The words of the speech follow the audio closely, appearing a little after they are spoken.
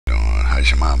how's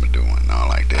your mama doing, and all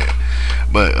like that.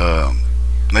 But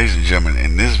ladies and gentlemen,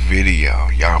 in this video,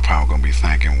 y'all probably gonna be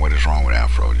thinking, what is wrong with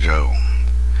Afro Joe?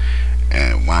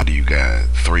 And why do you got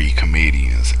three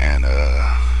comedians and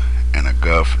a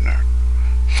governor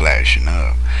flashing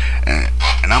up? And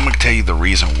I'm gonna tell you the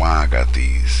reason why I got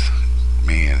these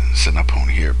men sitting up on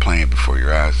here playing before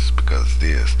your eyes is because of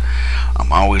this.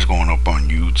 I'm always going up on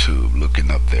YouTube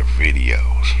looking up their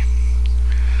videos.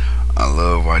 I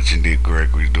love watching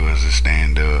Gregory do his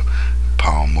stand up,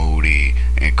 Paul Mooney,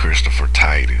 and Christopher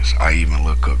Titus. I even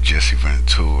look up Jesse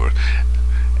Ventura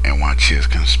and watch his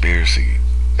conspiracy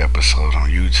episodes on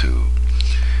YouTube.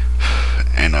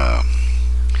 And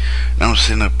I'm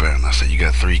sitting up there and I said, you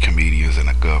got three comedians and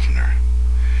a governor.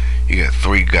 You got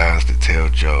three guys that tell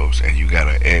jokes, and you got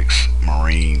an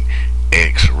ex-marine,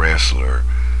 ex-wrestler,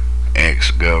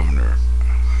 ex-governor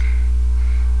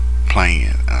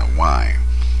playing. Why?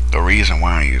 The reason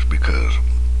why is because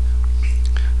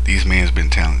these men has been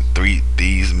telling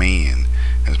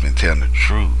the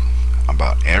truth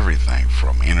about everything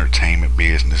from entertainment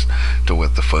business to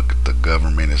what the fuck the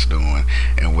government is doing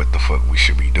and what the fuck we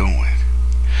should be doing.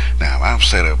 Now I've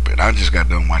set up and I just got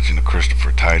done watching the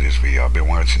Christopher Titus video. I've been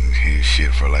watching his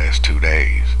shit for the last 2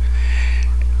 days,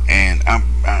 and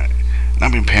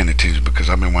I've been paying attention because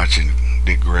I've been watching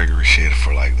Gregory shit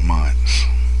for like months,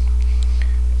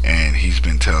 and he's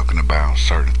been talking about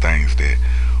certain things that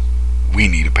we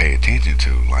need to pay attention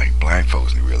to, like black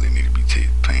folks really need to be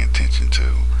paying attention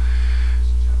to.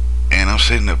 And I'm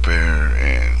sitting up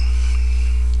there,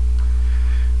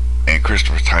 and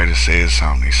Christopher Titus says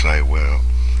something. He's like, well,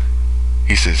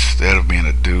 he says, instead of being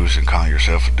a douche and calling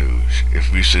yourself a douche,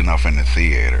 if you're sitting off in the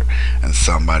theater and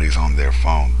somebody's on their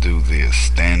phone, do this,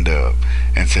 stand up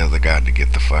and tell the guy to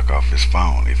get the fuck off his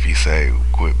phone. If he say,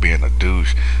 quit being a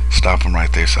douche, stop him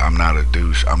right there. Say, I'm not a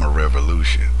douche, I'm a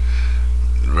revolutionary.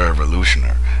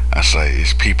 I say,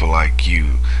 it's people like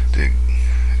you that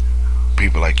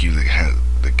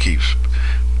keeps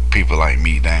people like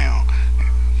me down,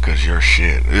 cause your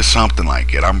shit is something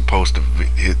like it. I'm supposed to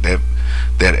hit that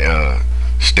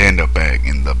stand up act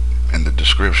in the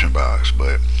description box,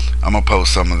 but I'm gonna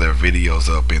post some of their videos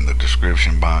up in the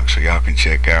description box so y'all can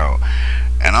check out.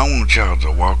 And I want y'all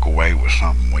to walk away with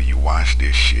something when you watch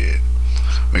this shit,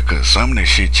 because some of this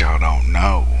shit y'all don't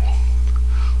know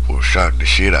will shock the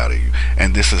shit out of you.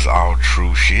 And this is all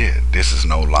true shit. This is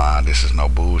no lie, this is no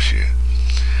bullshit.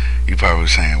 You probably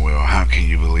saying, well, how can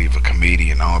you believe a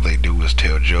comedian all they do is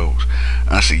tell jokes?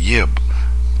 And I said, yeah,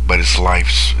 but it's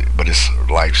life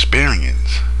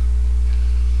experience.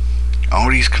 All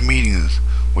these comedians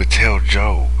would tell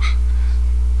jokes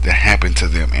that happened to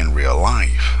them in real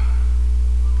life.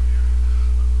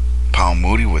 Paul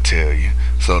Mooney would tell you,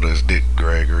 so does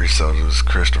Gregory, so does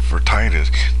Christopher Titus,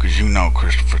 because you know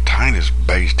Christopher Titus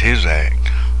based his act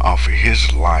off of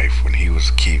his life when he was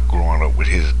a kid growing up with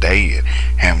his dad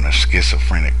having a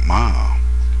schizophrenic mom.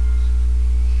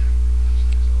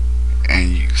 And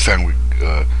you same with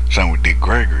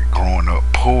Gregory growing up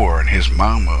poor and his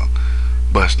mama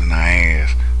busting her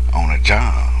ass on a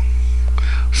job.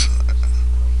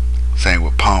 Same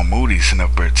with Paul Mooney sitting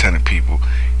up there telling people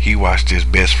he watched his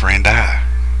best friend die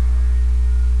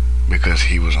because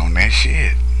he was on that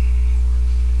shit.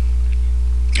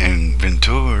 And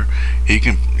Ventura,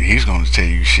 he's gonna tell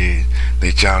you shit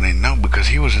that y'all didn't know because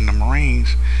he was in the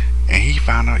Marines, and he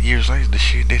found out years later the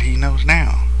shit that he knows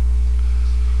now.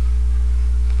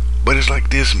 But it's like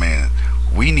this, man.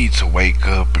 We need to wake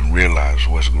up and realize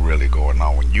what's really going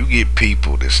on. When you get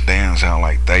people that stands out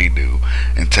like they do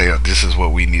and tell you, this is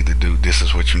what we need to do, this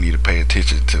is what you need to pay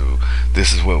attention to,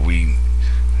 this is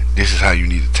how you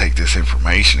need to take this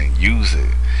information and use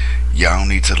it. Y'all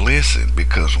need to listen,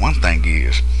 because one thing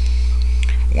is,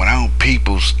 without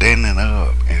people standing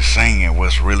up and saying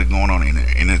what's really going on in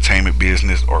the entertainment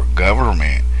business or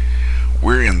government,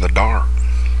 we're in the dark.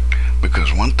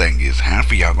 Because one thing is, half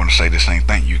of y'all gonna say the same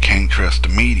thing. You can't trust the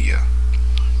media.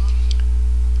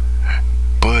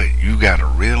 But you gotta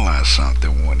realize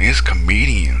something. When it's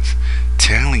comedians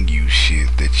telling you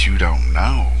shit that you don't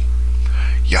know,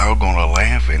 y'all gonna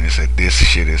laugh and say this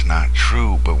shit is not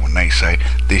true. But when they say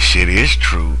this shit is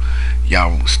true,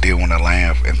 y'all still wanna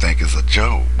laugh and think it's a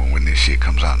joke. But when this shit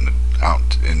comes out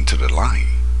into the light,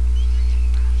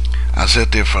 I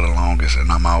sat there for the longest, and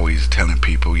I'm always telling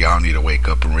people, y'all need to wake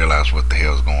up and realize what the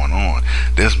hell's going on.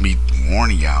 That's me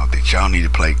warning y'all that y'all need to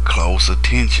pay close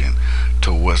attention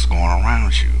to what's going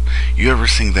around you. You ever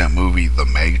seen that movie, The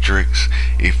Matrix?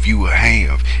 If you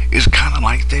have, it's kind of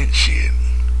like that shit.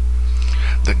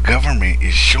 The government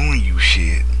is showing you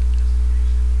shit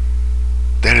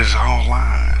that is all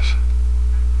lies.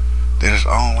 that it's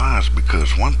all lies.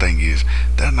 Because one thing is,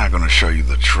 they're not gonna show you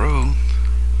the truth,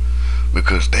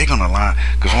 because they gonna lie.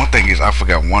 Because one thing is, I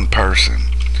forgot one person,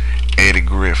 Eddie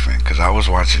Griffin, because I was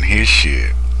watching his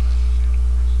shit,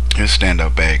 his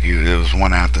stand-up act. It was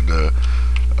one after the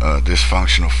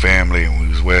dysfunctional family, and we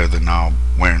was wearing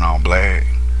all black,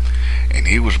 and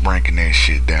he was breaking that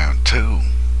shit down too.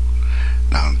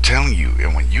 Now I'm telling you,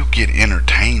 and when you get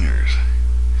entertainers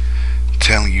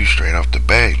telling you straight off the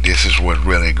bat, this is what's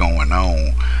really going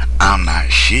on, I'm not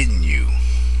shitting you,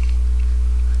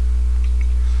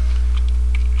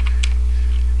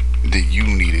 then you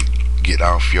need to get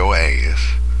off your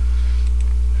ass,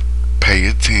 pay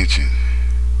attention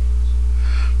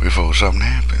before something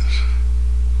happens.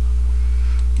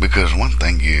 Because one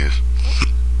thing is,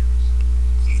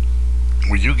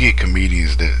 when you get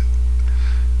comedians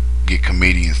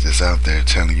that's out there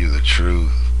telling you the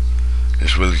truth,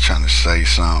 that's really trying to say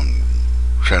something,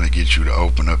 trying to get you to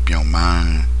open up your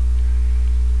mind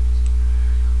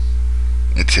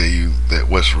and tell you that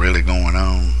what's really going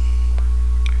on,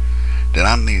 then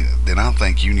I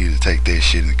think you need to take that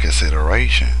shit into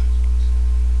consideration.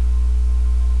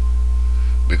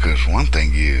 Because one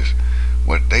thing is,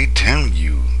 what they telling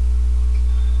you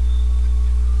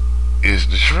is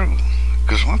the truth.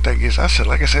 Because one thing is,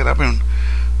 like I said, I've been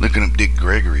looking up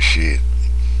Gregory shit,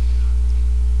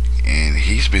 and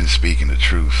he's been speaking the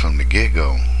truth from the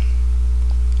get-go.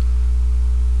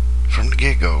 From the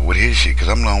get-go with his shit, because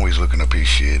I'm always looking up his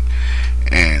shit.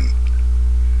 And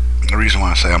the reason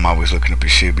why I say I'm always looking up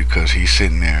his shit, because he's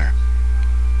sitting there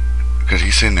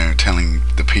telling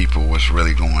the people what's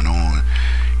really going on.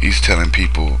 He's telling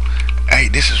people, hey,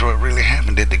 this is what really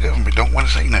happened, that the government don't want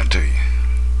to say nothing to you.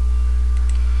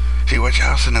 See, what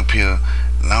y'all sitting up here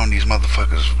allowing these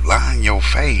motherfuckers lie in your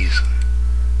face.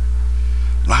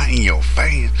 Lie in your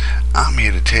face. I'm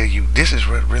here to tell you, this is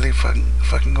what really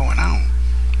fucking going on.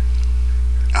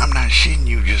 I'm not shitting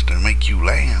you just to make you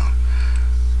laugh.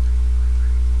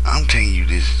 I'm telling you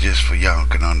this just for y'all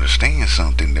can understand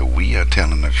something, that we are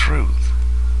telling the truth.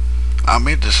 I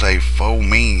meant to say 4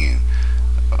 men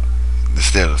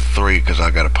instead of 3, because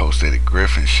I gotta post that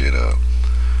Griffin shit up,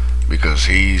 because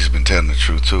he's been telling the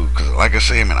truth too. Because like I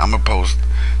say, man, I'm gonna post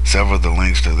several of the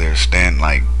links to their stand,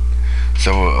 like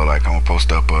several, like I'm gonna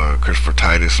post up Christopher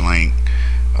Titus link,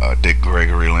 Dick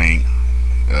Gregory link,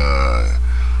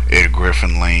 Ed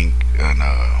Griffin link, and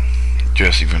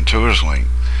Jesse Ventura's link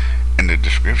in the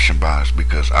description box,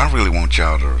 because I really want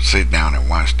y'all to sit down and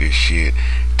watch this shit,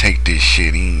 take this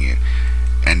shit in,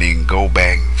 and then go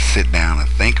back and sit down and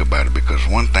think about it. Because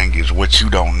one thing is, what you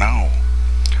don't know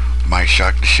might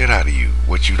shock the shit out of you.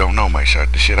 What you don't know might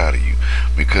shock the shit out of you.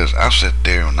 Because I sat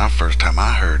there, and the first time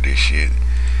I heard this shit,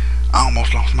 I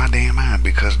almost lost my damn mind,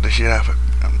 because the shit I've heard.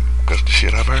 Because the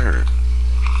shit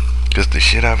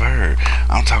I've heard.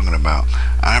 I'm talking about,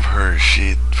 I've heard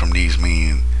shit from these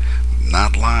men,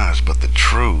 not lies, but the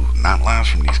truth. Not lies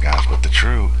from these guys, but the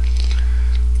truth.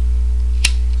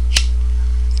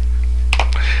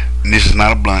 And this is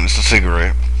not a blunt, it's a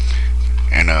cigarette.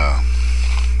 And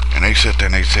they sat there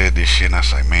and they said this shit, and I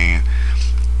was like, man,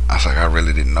 I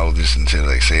really didn't know this until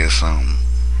they said something.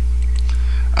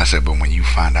 I said, but when you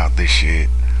find out this shit,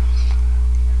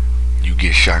 you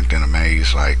get shocked and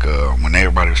amazed. Like when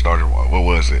everybody started, what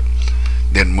was it?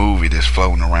 That movie that's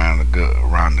floating around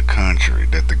the country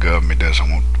that the government doesn't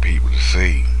want the people to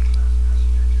see.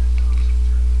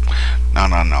 No,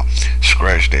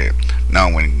 scratch that. No,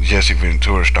 when Jesse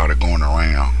Ventura started going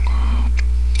around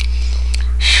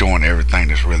showing everything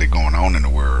that's really going on in the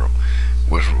world,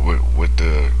 with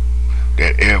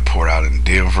that airport out in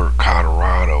Denver,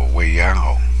 Colorado, way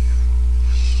out.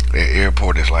 That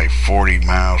airport is like 40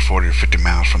 to 50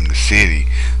 miles from the city.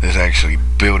 That's actually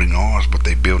building ours, but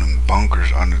they building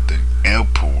bunkers under the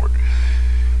airport.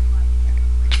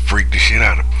 It freaked the shit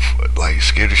out of, like,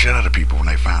 scared the shit out of people when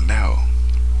they found out.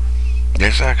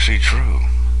 That's actually true.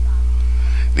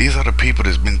 These are the people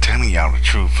that's been telling y'all the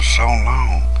truth for so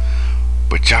long,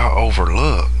 but y'all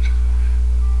overlooked.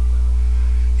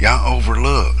 Y'all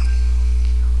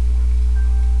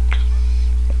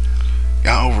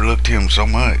overlooked him so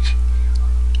much.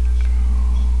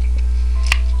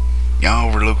 Y'all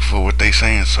overlooked for what they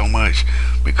saying so much,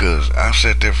 because I've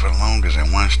sat there for the longest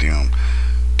and watched them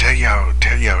tell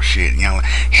y'all shit, and y'all like,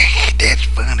 hey, that's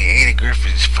funny, Eddie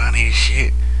Griffin's funny as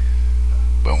shit.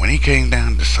 But when he came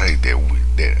down to say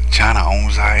that China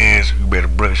owns our ass, you better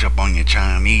brush up on your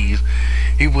Chinese,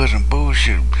 he wasn't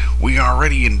bullshit. We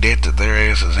already in debt to their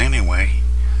asses anyway.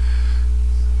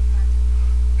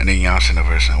 And then y'all sitting up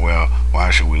there saying, well,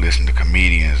 why should we listen to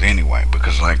comedians anyway?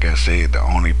 Because like I said, the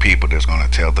only people that's going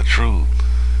to tell the truth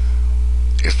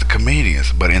It's the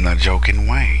comedians, but in a joking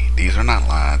way. These are not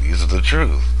lies. These are the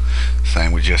truth.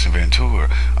 Same with Jesse Ventura.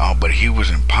 Oh, but he was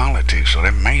in politics, so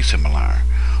that makes him a liar.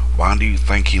 Why do you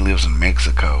think he lives in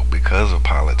Mexico? Because of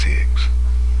politics.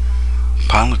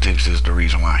 Politics is the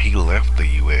reason why he left the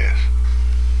U.S.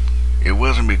 It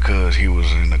wasn't because he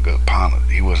was in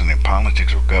he wasn't in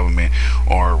politics or government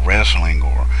or wrestling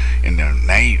or in the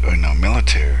Navy or in the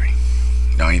military,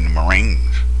 no, in the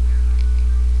Marines.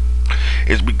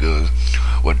 It's because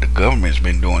what the government's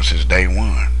been doing since day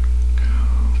one.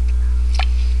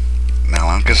 Now,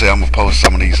 like I said, I'm gonna post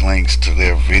some of these links to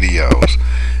their videos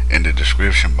in the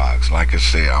description box. Like I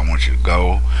said, I want you to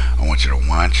go. I want you to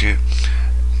watch it.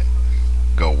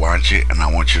 Go watch it, and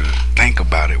I want you to think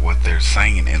about it, what they're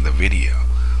saying in the video.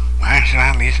 Why should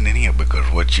I listen in here?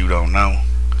 Because what you don't know,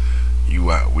 you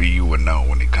would know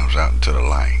when it comes out into the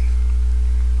light.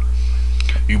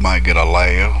 You might get a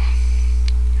laugh.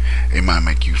 It might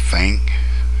make you think.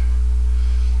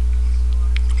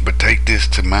 But take this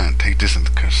to mind. Take this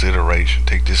into consideration.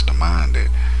 Take this to mind that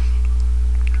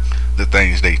the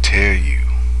things they tell you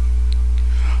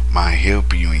might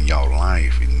help you in your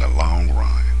life in the long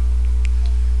run.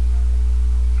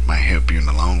 Might help you in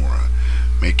the long run.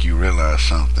 Make you realize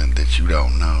something that you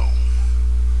don't know.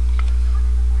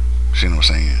 See what I'm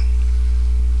saying?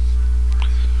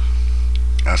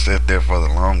 I sat there for the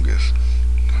longest.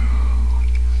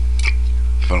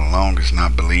 For the longest,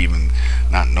 not believing,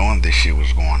 not knowing this shit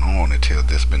was going on until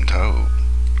this been told.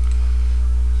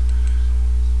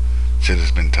 Till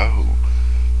it's been told.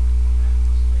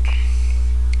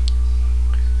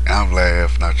 I've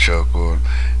laughed and I chuckled,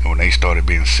 and when they started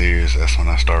being serious, that's when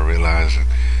I started realizing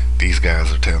these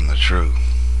guys are telling the truth.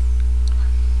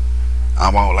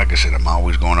 Like I said, I'm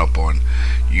always going up on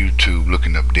YouTube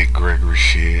looking up Dick Gregory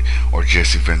shit or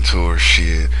Jesse Ventura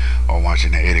shit, or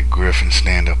watching the Eddie Griffin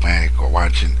stand-up act, or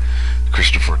watching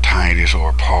Christopher Titus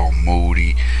or Paul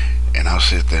Mooney, and I'll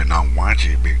sit there and I'll watch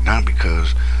it, not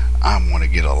because I want to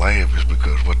get a laugh, it's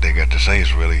because what they got to say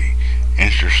is really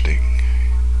interesting.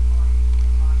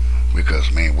 Because,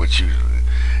 man,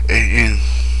 and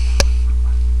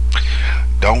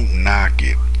don't knock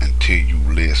it until you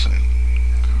listen.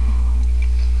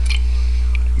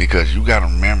 Because you gotta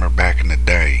remember back in the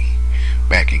day,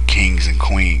 back in Kings and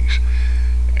Queens,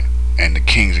 and the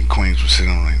kings and queens were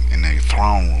sitting in their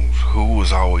throne rooms. Who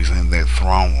was always in that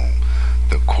throne room?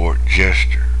 The court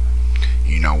jester.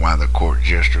 You know why the court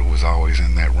jester was always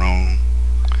in that room?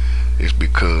 It's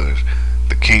because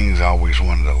the kings always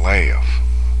wanted to laugh,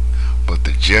 but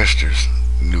the jesters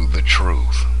knew the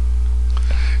truth.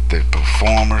 The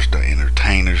performers, the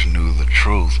entertainers knew the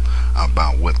truth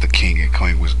about what the king and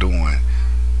queen was doing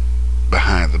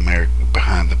behind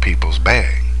the people's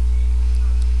back.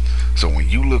 So when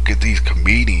you look at these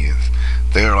comedians,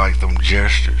 they're like them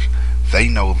jesters. They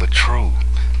know the truth.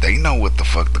 They know what the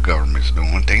fuck the government's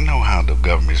doing. They know how the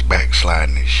government's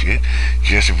backsliding and shit.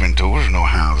 Jesse Ventura know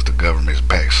how the government's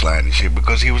backsliding and shit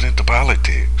because he was into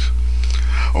politics.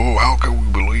 Oh, how can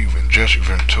we believe in Jesse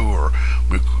Ventura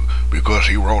because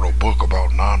he wrote a book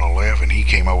about 9/11? He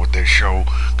came out with that show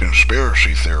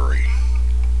Conspiracy Theory.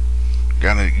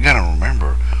 You gotta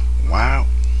remember, why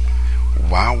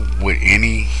would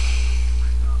anybody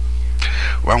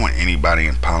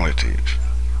in politics,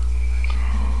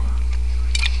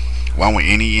 why would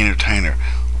any entertainer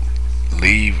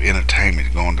leave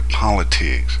entertainment, go into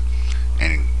politics,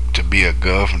 and to be a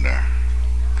governor,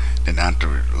 then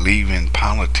after leaving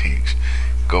politics,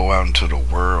 go out into the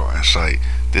world and say,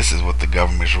 this is what the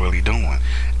government's really doing?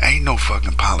 Ain't no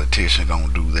fucking politician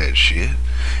gonna do that shit.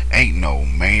 Ain't no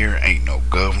mayor, ain't no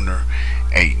governor,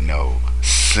 ain't no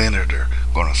senator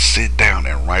gonna sit down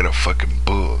and write a fucking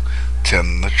book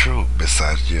telling the truth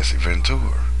besides Jesse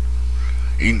Ventura.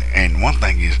 And one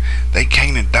thing is, they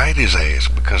can't indict his ass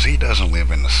because he doesn't live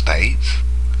in the States.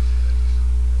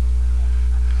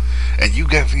 And you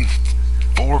got these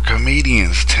 4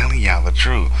 comedians telling y'all the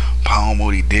truth. Paul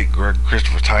Mooney, Dick Gregory,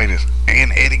 Christopher Titus,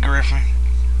 and Eddie Griffin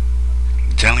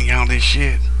telling y'all this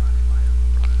shit.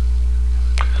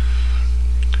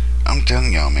 I'm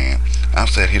telling y'all, man, I've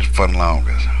sat here for the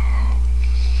longest,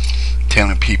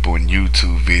 telling people in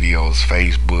YouTube videos,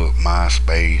 Facebook,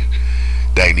 MySpace,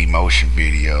 Daily Motion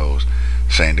videos,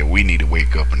 saying that we need to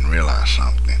wake up and realize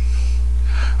something.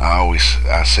 I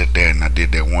sat there and I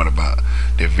did that one about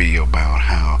that video about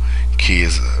how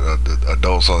kids,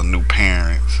 adults are the new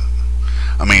parents.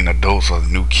 I mean, adults are the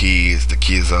new kids, the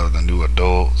kids are the new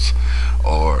adults,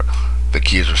 or the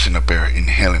kids are sitting up there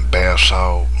inhaling bath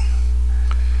salt,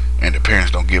 and the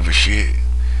parents don't give a shit.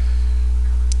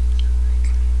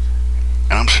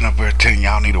 And I'm sitting up there telling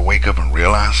y'all need to wake up and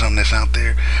realize something that's out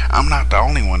there. I'm not the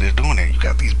only one that's doing that. You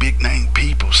got these big name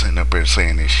people sitting up there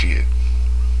saying this shit.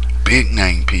 Big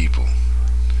name people.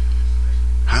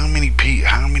 How many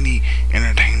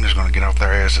entertainers gonna get off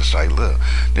their ass and say, look,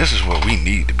 this is what we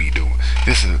need to be doing.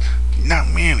 This is not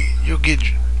many. You get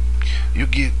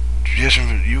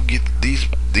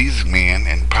these men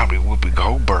and probably Whoopi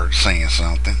Goldberg saying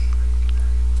something.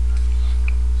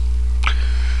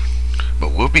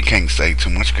 But Whoopi can't say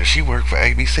too much because she worked for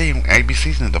ABC.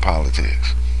 ABC's into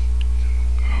politics.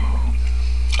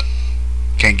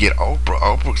 Can't get Oprah.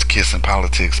 Oprah's kissing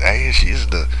politics ass. She's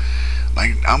the,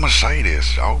 like, I'm gonna say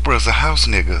this. Oprah's a house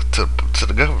nigga to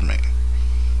the government.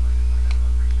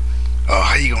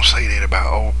 How you gonna say that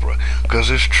about Oprah?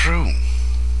 Because it's true.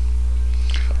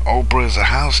 Oprah is a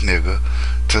house nigga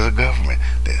to the government.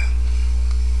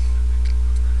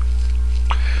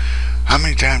 How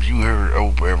many times you heard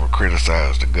Oprah ever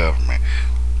criticize the government?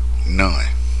 None.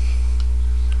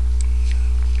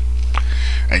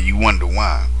 And you wonder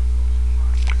why.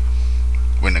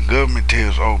 When the government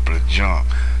tells Oprah to jump,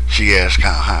 she asks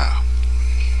how high.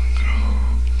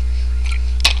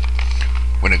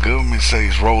 When the government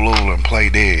says roll over and play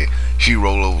dead, she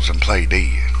roll over and play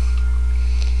dead.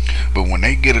 But when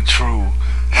they get a true,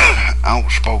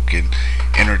 outspoken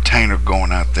entertainer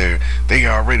going out there, they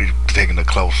already taking a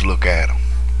close look at them.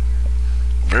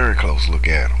 Very close look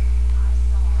at them.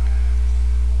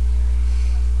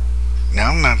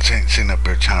 Now, I'm not sitting up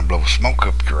there trying to blow smoke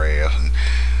up your ass and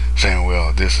saying,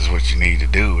 well, this is what you need to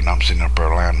do, and I'm sitting up there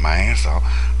lining my ass off.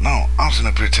 No, I'm sitting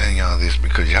up here telling y'all this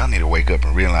because y'all need to wake up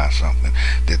and realize something.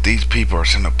 That these people are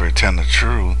sitting up there telling the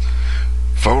truth.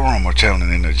 Four of them are telling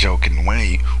it in a joking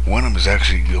way. One of them is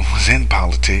actually was in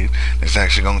politics that's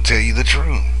actually going to tell you the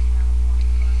truth.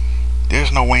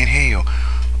 There's no way in hell,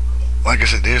 like I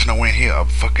said, there's no way in hell a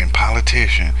fucking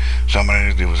politician,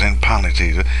 somebody that was in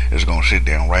politics, is going to sit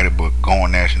down, write a book, go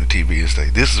on national TV and say,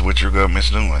 this is what your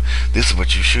government's doing. This is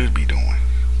what you should be doing.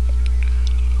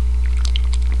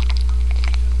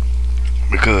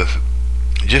 Because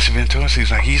Jesse Ventura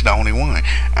seems like he's the only one.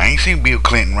 I ain't seen Bill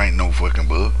Clinton write no fucking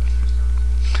book.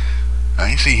 I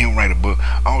ain't seen him write a book.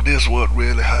 Oh, this what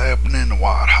really happened in the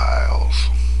White House.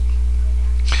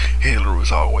 Hillary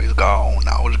was always gone.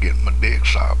 I was getting my dick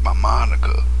shot by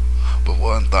Monica. But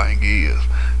one thing is,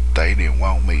 they didn't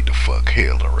want me to fuck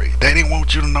Hillary. They didn't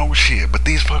want you to know shit. But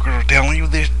these fuckers are telling you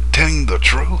this, telling you the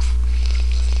truth.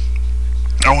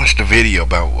 I watched a video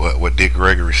about what Dick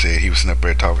Gregory said. He was sitting up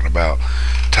there talking about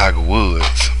Tiger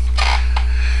Woods.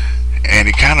 And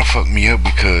it kind of fucked me up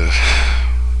because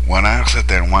when I sat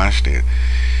there and watched it,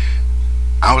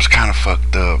 I was kind of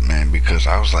fucked up, man, because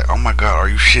I was like, oh my god, are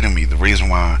you shitting me? The reason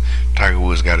why Tiger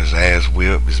Woods got his ass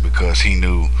whipped is because he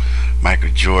knew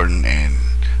Michael Jordan and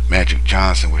Magic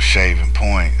Johnson was saving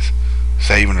points.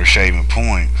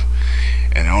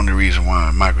 And the only reason why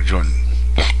Michael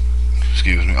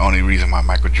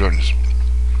Jordan's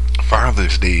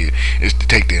father's dead is to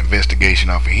take the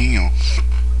investigation off of him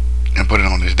and put it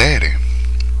on his daddy.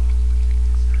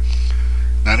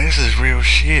 Now this is real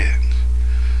shit.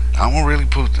 I'm gonna really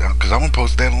put, because I'm gonna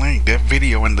post that link, that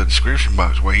video in the description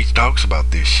box where he talks about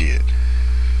this shit.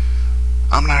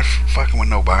 I'm not fucking with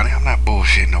nobody. I'm not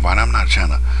bullshitting nobody. I'm not trying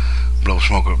to blow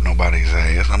smoke up nobody's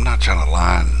ass. I'm not trying to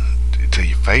lie to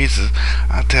your faces.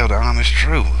 I tell the honest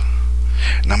truth.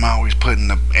 And I'm always putting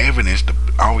the evidence,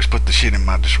 I always put the shit in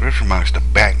my description box to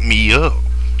back me up.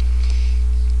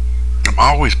 I'm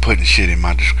always putting shit in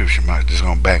my description box that's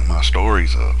gonna back my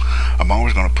stories up. I'm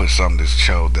always gonna put something that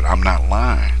shows that I'm not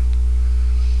lying.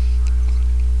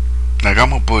 Like,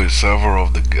 I'm gonna put several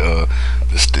of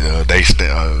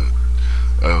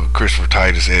Christopher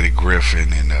Titus, Eddie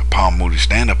Griffin, and Paul Mooney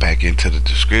stand-up back into the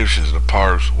descriptions, the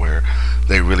parts where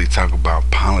they really talk about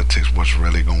politics, what's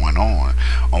really going on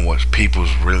what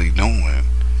people's really doing,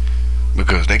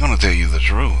 because they're gonna tell you the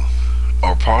truth,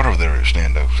 or part of their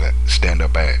stand-up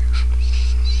acts.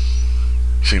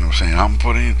 See what I'm saying? I'm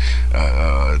putting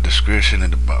a description in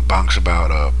the box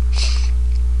about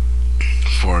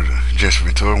for Jesse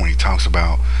Ventura when he talks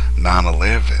about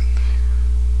 9/11.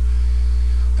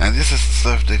 And this is the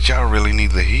stuff that y'all really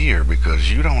need to hear,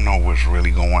 because you don't know what's really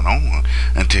going on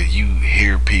until you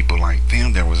hear people like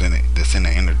them that's in the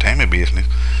entertainment business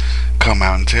come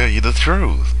out and tell you the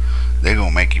truth. They're gonna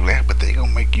make you laugh, but they're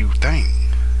gonna make you think.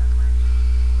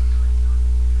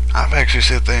 I've actually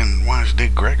sat there and watched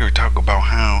Dick Gregory talk about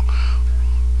how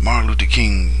Martin Luther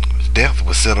King's death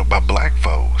was set up by black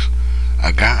folks.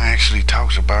 A guy actually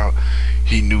talks about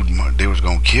he knew they was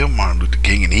gonna kill Martin Luther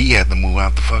King and he had to move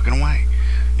out the fucking way.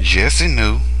 Jesse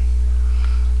knew.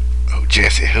 Oh,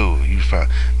 Jesse who? He was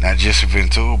probably not Jesse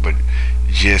Ventura, but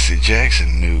Jesse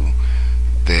Jackson knew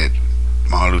that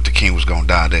Martin Luther King was gonna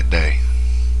die that day.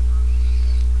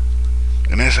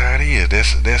 And that's how it is.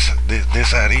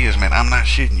 That's how it is, man. I'm not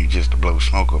shitting you just to blow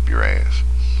smoke up your ass.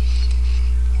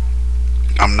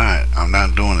 I'm not. I'm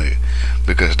not doing it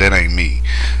because that ain't me.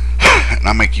 And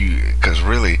I make you, because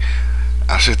really,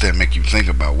 I sit there and make you think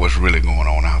about what's really going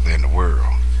on out there in the world.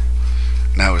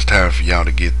 Now it's time for y'all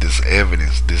to get this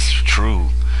evidence, this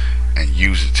truth, and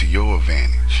use it to your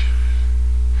advantage.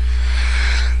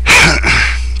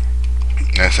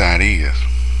 That's how it is.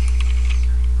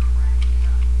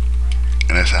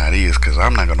 And that's how it is, because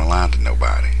I'm not going to lie to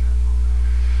nobody.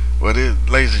 Well,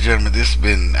 ladies and gentlemen, this has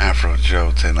been Afro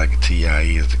Joe, 10 like a T.I.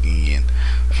 is again.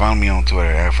 Follow me on Twitter,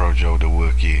 Afro Joe the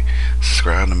Wookie.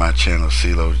 Subscribe to my channel,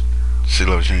 CeeLo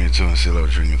Jr. 2 and CeeLo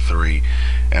Jr. 3.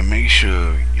 And make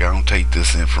sure y'all don't take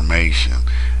this information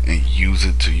and use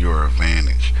it to your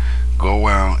advantage. Go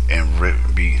out and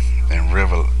be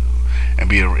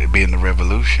in the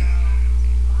revolution.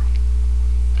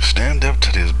 Stand up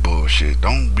to this bullshit.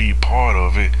 Don't be part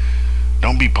of it.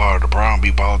 Don't be part of the problem.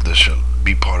 Be part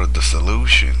of the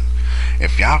solution.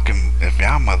 If y'all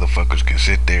motherfuckers can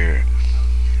sit there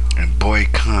and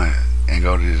boycott and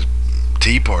go to this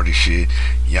Tea Party shit,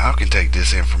 y'all can take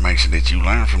this information that you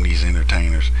learn from these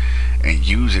entertainers and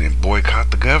use it and boycott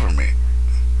the government.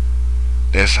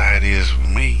 That's how it is with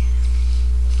me.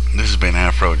 This has been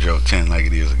Afro Joe 10 like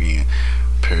it is again.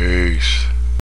 Peace.